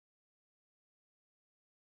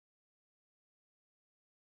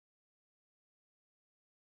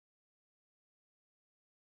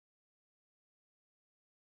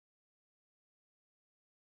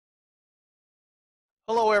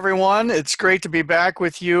Hello, everyone. It's great to be back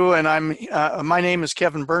with you. And my name is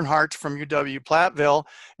Kevin Bernhardt from UW-Platteville,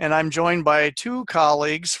 and I'm joined by two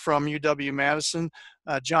colleagues from UW-Madison,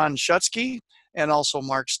 John Shutske and also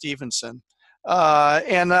Mark Stephenson. Last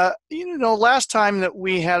time that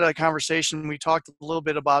we had a conversation, we talked a little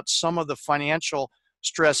bit about some of the financial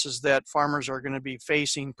stresses that farmers are going to be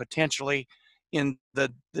facing potentially in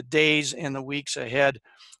the days and the weeks ahead.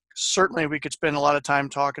 Certainly we could spend a lot of time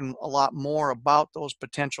talking a lot more about those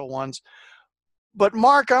potential ones. But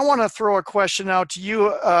Mark, I want to throw a question out to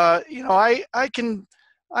you. I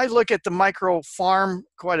look at the micro farm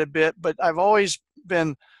quite a bit, but um,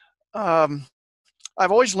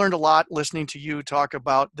 I've always learned a lot listening to you talk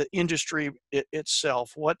about the industry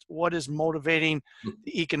itself. What is motivating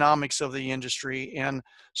the economics of the industry? And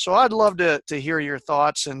so I'd love to hear your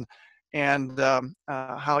thoughts and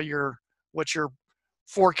what your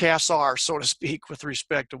forecasts are, so to speak, with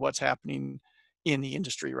respect to what's happening in the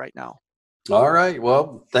industry right now. All right.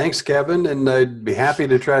 Well, thanks, Kevin. And I'd be happy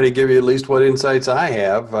to try to give you at least what insights I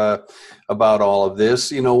have about all of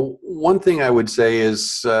this. You know, one thing I would say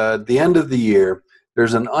is at the end of the year,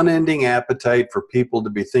 there's an unending appetite for people to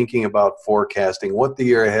be thinking about forecasting what the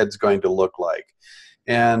year ahead is going to look like.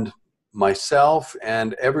 And myself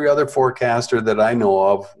and every other forecaster that I know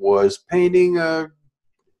of was painting a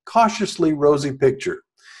cautiously rosy picture.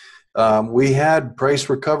 We had price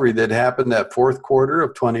recovery that happened that fourth quarter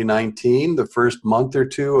of 2019. The first month or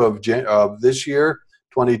two of this year,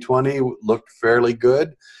 2020, looked fairly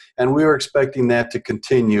good. And we were expecting that to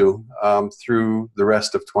continue through the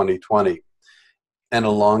rest of 2020. And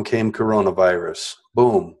along came coronavirus.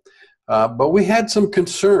 Boom. But we had some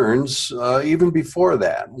concerns even before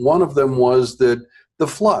that. One of them was that the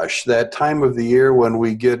flush, that time of the year when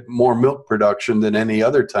we get more milk production than any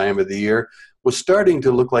other time of the year, was starting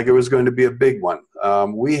to look like it was going to be a big one.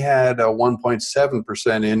 We had a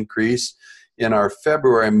 1.7% increase in our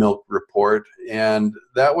February milk report, and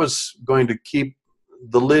that was going to keep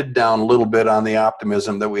the lid down a little bit on the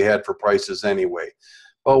optimism that we had for prices anyway.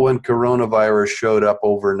 But when coronavirus showed up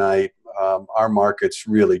overnight, our markets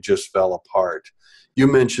really just fell apart. You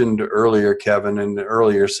mentioned earlier, Kevin, in the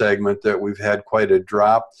earlier segment that we've had quite a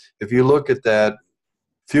drop. If you look at that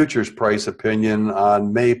futures price opinion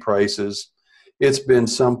on May prices, it's been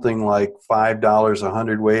something like $5 a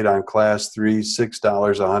hundredweight on class 3,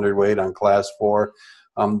 $6 a hundredweight on class 4.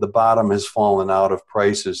 The bottom has fallen out of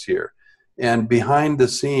prices here. And behind the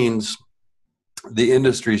scenes, the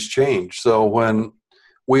industry's changed. So when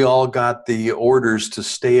we all got the orders to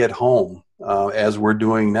stay at home, as we're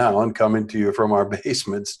doing now and coming to you from our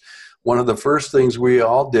basements, one of the first things we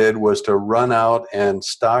all did was to run out and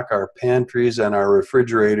stock our pantries and our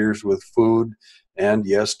refrigerators with food and,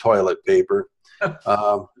 yes, toilet paper.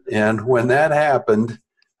 And when that happened,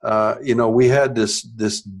 we had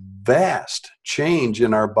this vast change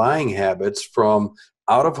in our buying habits from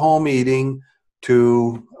out-of-home eating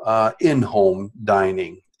to in-home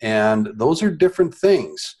dining. And those are different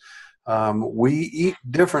things. We eat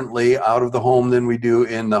differently out of the home than we do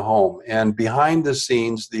in the home. And behind the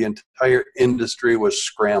scenes, the entire industry was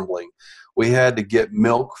scrambling. We had to get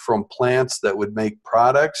milk from plants that would make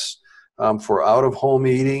products for out-of-home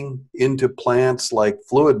eating into plants like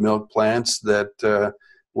fluid milk plants that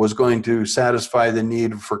was going to satisfy the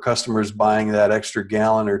need for customers buying that extra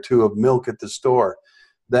gallon or two of milk at the store.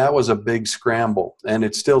 That was a big scramble, and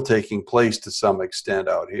it's still taking place to some extent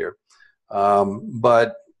out here.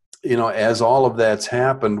 But as all of that's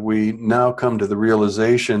happened, we now come to the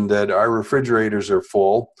realization that our refrigerators are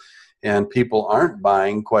full and people aren't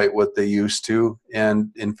buying quite what they used to.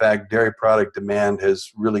 And in fact, dairy product demand has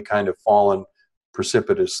really kind of fallen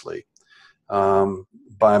precipitously.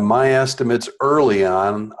 By my estimates early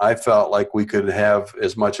on, I felt like we could have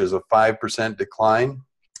as much as a 5% decline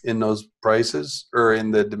in those prices or in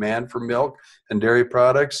the demand for milk and dairy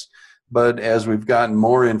products. But as we've gotten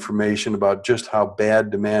more information about just how bad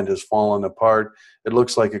demand has fallen apart, it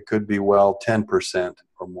looks like it could be, 10%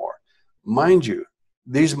 or more. Mind you,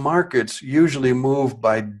 these markets usually move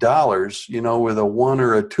by dollars, with a 1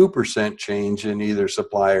 or a 2% change in either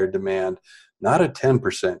supply or demand, not a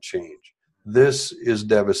 10% change. This is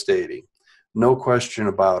devastating, no question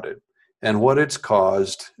about it. And what it's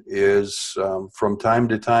caused is from time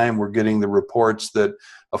to time, we're getting the reports that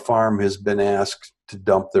a farm has been asked to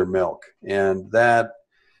dump their milk. And that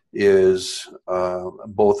is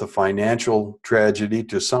both a financial tragedy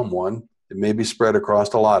to someone. It may be spread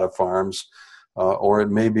across a lot of farms, or it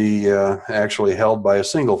may be actually held by a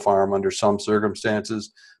single farm under some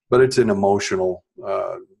circumstances, but it's an emotional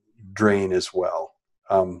drain as well.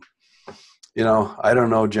 I don't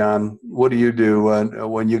know, John. What do you do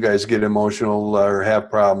when you guys get emotional or have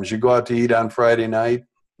problems? You go out to eat on Friday night,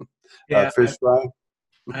 Yeah, fish fry?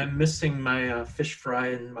 I'm missing my fish fry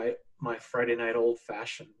and my Friday night old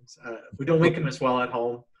fashions. We don't make them as well at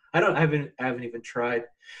home. I haven't even tried,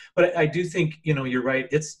 but I do think you're right.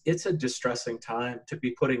 It's a distressing time to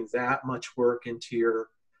be putting that much work into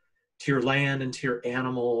your land, into your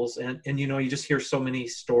animals, and you just hear so many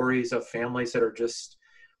stories of families that are just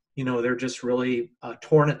they're just really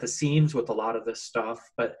torn at the seams with a lot of this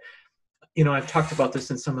stuff. But I've talked about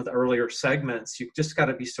this in some of the earlier segments. You've just got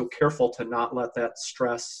to be so careful to not let that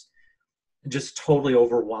stress just totally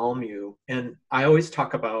overwhelm you. And I always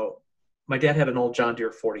talk about, my dad had an old John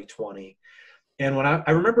Deere 4020. And when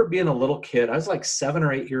I remember being a little kid, I was like 7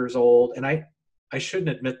 or 8 years old. And I shouldn't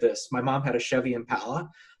admit this. My mom had a Chevy Impala,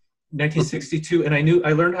 1962. And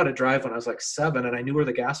I learned how to drive when I was like 7, and I knew where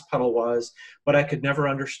the gas pedal was, but I could never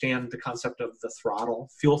understand the concept of the throttle,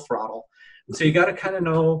 fuel throttle. So you got to kind of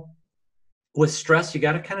know, with stress, you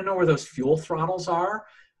got to kind of know where those fuel throttles are.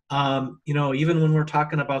 Even when we're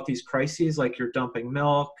talking about these crises, like you're dumping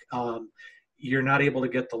milk, you're not able to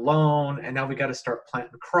get the loan, and now we got to start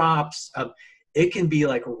planting crops. It can be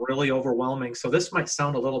like really overwhelming. So this might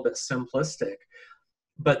sound a little bit simplistic,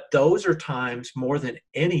 but those are times more than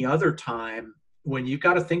any other time when you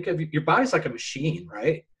got to think of your body's like a machine,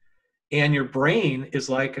 right? And your brain is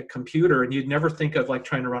like a computer, and you'd never think of like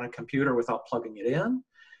trying to run a computer without plugging it in.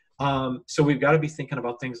 So we've got to be thinking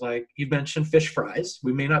about things like, you mentioned fish fries.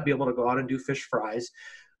 We may not be able to go out and do fish fries,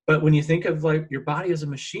 but when you think of like your body as a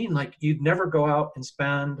machine, like you'd never go out and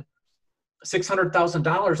spend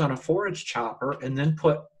 $600,000 on a forage chopper and then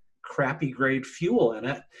put crappy grade fuel in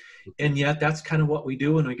it. And yet that's kind of what we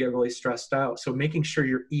do when we get really stressed out. So making sure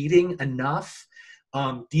you're eating enough,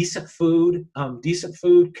 decent food. Decent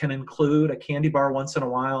food can include a candy bar once in a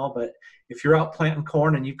while, but if you're out planting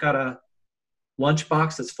corn and you've got a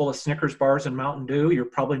lunchbox that's full of Snickers bars and Mountain Dew, you're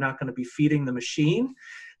probably not going to be feeding the machine.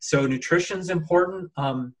 So nutrition's important.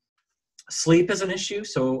 Sleep is an issue,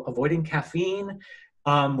 so avoiding caffeine.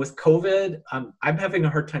 With COVID, I'm having a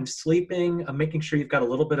hard time sleeping. I'm making sure you've got a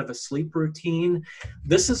little bit of a sleep routine.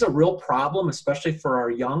 This is a real problem, especially for our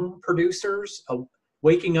young producers.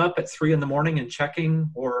 Waking up at 3 a.m. and checking,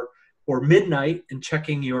 or midnight and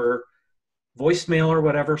checking your voicemail or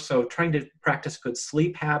whatever. So trying to practice good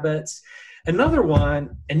sleep habits. Another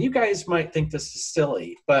one, and you guys might think this is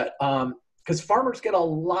silly, but because farmers get a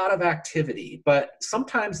lot of activity, but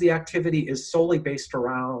sometimes the activity is solely based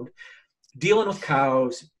around dealing with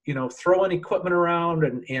cows, throwing equipment around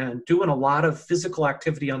and doing a lot of physical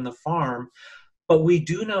activity on the farm. But we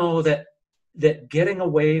do know that getting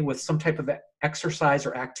away with some type of exercise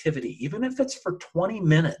or activity, even if it's for 20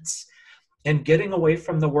 minutes, and getting away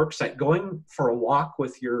from the work site, going for a walk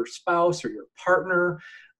with your spouse or your partner,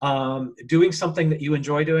 doing something that you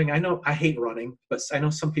enjoy doing. I know I hate running, but I know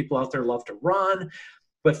some people out there love to run.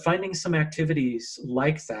 But finding some activities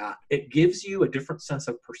like that, it gives you a different sense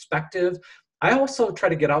of perspective. I also try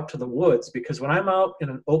to get out to the woods, because when I'm out in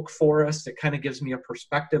an oak forest, it kind of gives me a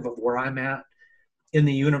perspective of where I'm at in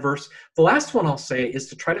the universe. The last one I'll say is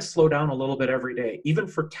to try to slow down a little bit every day, even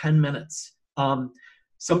for 10 minutes.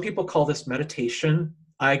 Some people call this meditation.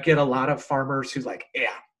 I get a lot of farmers who's like,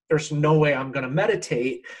 yeah, there's no way I'm going to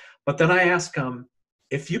meditate. But then I ask them,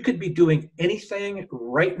 if you could be doing anything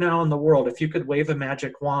right now in the world, if you could wave a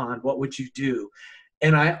magic wand, what would you do?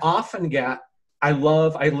 And I often get, I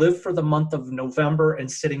live for the month of November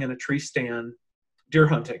and sitting in a tree stand deer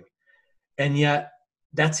hunting. And yet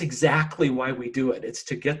that's exactly why we do it. It's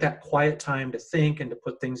to get that quiet time to think and to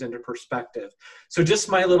put things into perspective. So just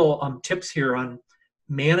my little tips here on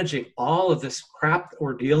managing all of this crap that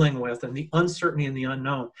we're dealing with and the uncertainty and the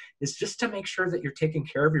unknown is just to make sure that you're taking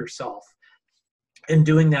care of yourself and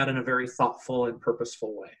doing that in a very thoughtful and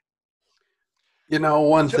purposeful way.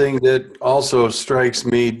 One thing that also strikes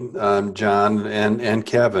me, John and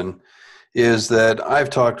Kevin, is that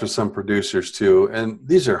I've talked with some producers too, and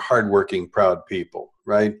these are hardworking, proud people,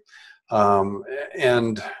 right?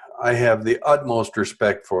 And I have the utmost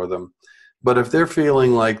respect for them. But if they're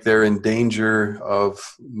feeling like they're in danger of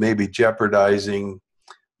maybe jeopardizing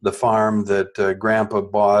the farm that Grandpa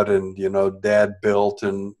bought and, Dad built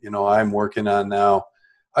and, I'm working on now,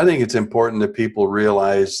 I think it's important that people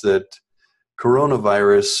realize that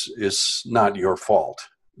coronavirus is not your fault.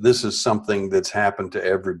 This is something that's happened to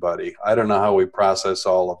everybody. I don't know how we process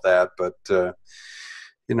all of that, but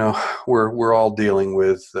we're all dealing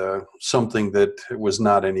with something that was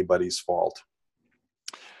not anybody's fault.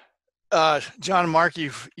 John and Mark,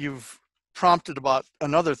 you've prompted about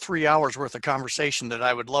another 3 hours worth of conversation that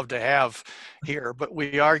I would love to have here, but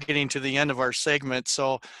we are getting to the end of our segment.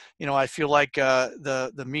 So, I feel like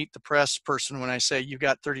the meet the press person when I say you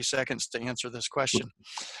got 30 seconds to answer this question.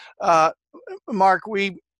 Mark,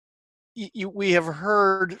 we have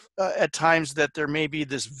heard at times that there may be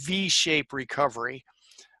this V-shaped recovery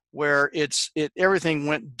where everything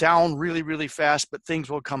went down really, really fast, but things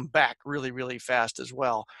will come back really, really fast as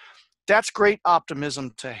well. That's great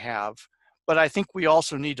optimism to have, but I think we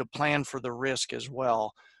also need to plan for the risk as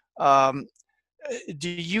well. Do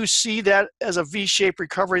you see that as a V-shaped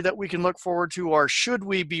recovery that we can look forward to, or should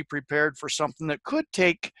we be prepared for something that could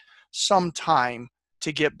take some time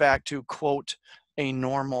to get back to, quote, a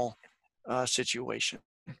normal situation?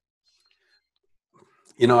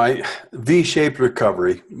 V-shaped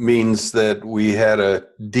recovery means that we had a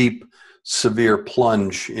deep, severe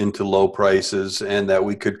plunge into low prices and that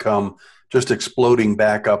we could come just exploding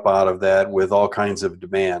back up out of that with all kinds of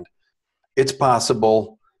demand. It's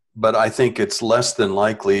possible, but I think it's less than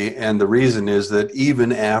likely. And the reason is that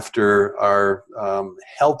even after our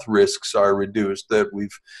health risks are reduced, that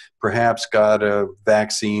we've perhaps got a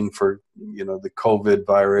vaccine for, the COVID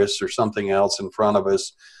virus or something else in front of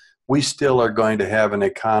us, we still are going to have an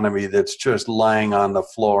economy that's just lying on the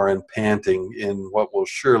floor and panting in what will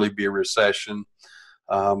surely be a recession.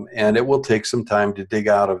 And it will take some time to dig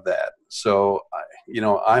out of that. So,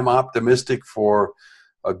 I'm optimistic for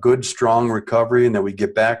a good, strong recovery and that we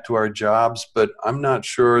get back to our jobs, but I'm not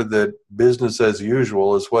sure that business as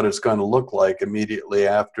usual is what it's going to look like immediately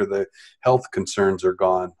after the health concerns are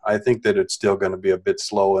gone. I think that it's still going to be a bit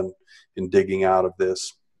slow in digging out of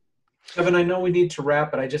this. Kevin, I know we need to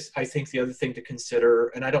wrap, but I think the other thing to consider,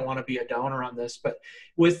 and I don't want to be a downer on this, but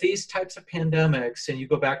with these types of pandemics, and you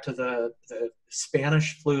go back to the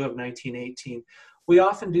Spanish flu of 1918, we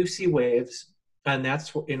often do see waves, and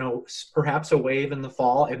that's, perhaps a wave in the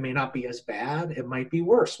fall. It may not be as bad. It might be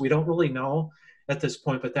worse. We don't really know at this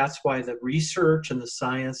point, but that's why the research and the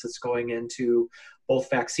science that's going into both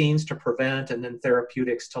vaccines to prevent and then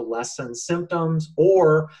therapeutics to lessen symptoms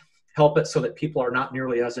or help it so that people are not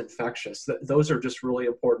nearly as infectious. Those are just really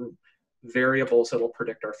important variables that will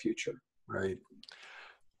predict our future. Right.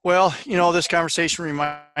 Well, this conversation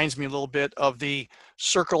reminds me a little bit of the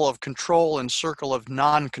circle of control and circle of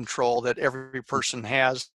non-control that every person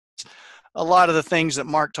has. A lot of the things that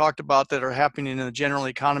Mark talked about that are happening in the general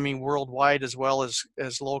economy worldwide as well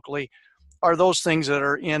as locally are those things that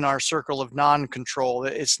are in our circle of non-control.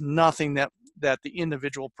 It's nothing that the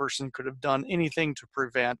individual person could have done anything to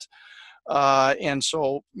prevent. And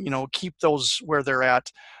so, keep those where they're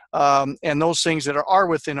at. And those things that are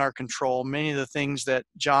within our control, many of the things that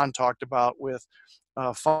John talked about with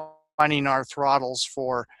finding our throttles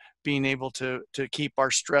for being able to keep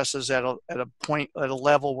our stresses at a point, at a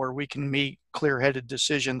level where we can make clear-headed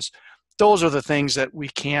decisions. Those are the things that we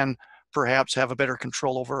can perhaps have a better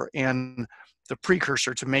control over and the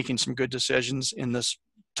precursor to making some good decisions in this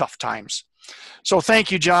tough times. So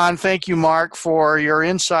thank you, John. Thank you, Mark, for your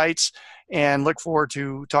insights, and look forward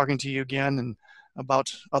to talking to you again and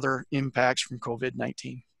about other impacts from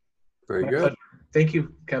COVID-19. Very good. Thank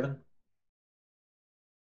you, Kevin.